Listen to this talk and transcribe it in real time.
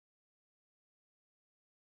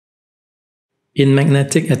In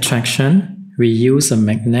magnetic attraction, we use a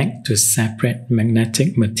magnet to separate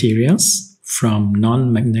magnetic materials from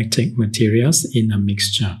non-magnetic materials in a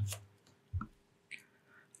mixture.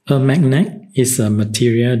 A magnet is a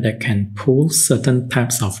material that can pull certain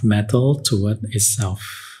types of metal toward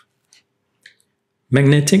itself.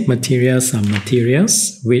 Magnetic materials are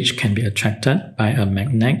materials which can be attracted by a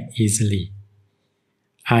magnet easily.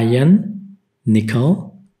 Iron,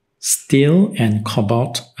 nickel, steel, and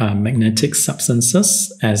cobalt are magnetic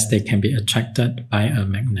substances as they can be attracted by a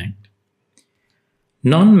magnet.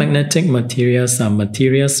 Non-magnetic materials are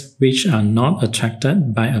materials which are not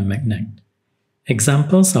attracted by a magnet.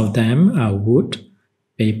 Examples of them are wood,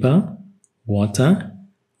 paper, water,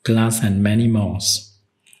 glass, and many more.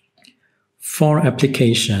 For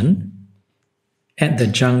application, at the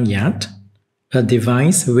junkyard, a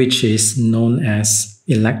device which is known as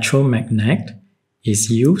electromagnet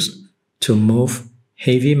is used to move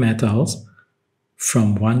heavy metals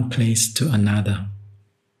from one place to another.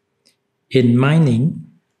 In mining,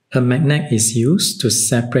 a magnet is used to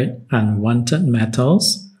separate unwanted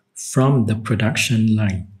metals from the production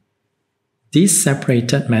line. These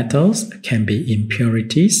separated metals can be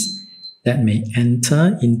impurities that may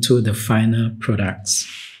enter into the final products.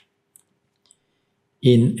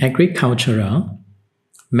 In agriculture,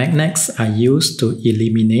 magnets are used to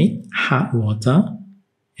eliminate hard water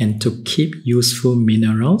and to keep useful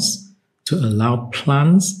minerals to allow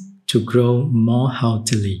plants to grow more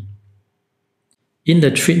healthily. In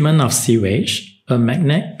the treatment of sewage, a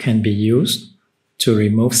magnet can be used to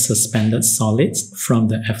remove suspended solids from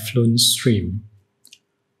the effluent stream.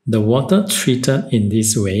 The water treated in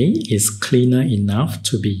this way is cleaner enough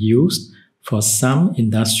to be used for some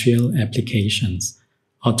industrial applications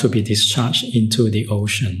or to be discharged into the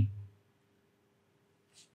ocean.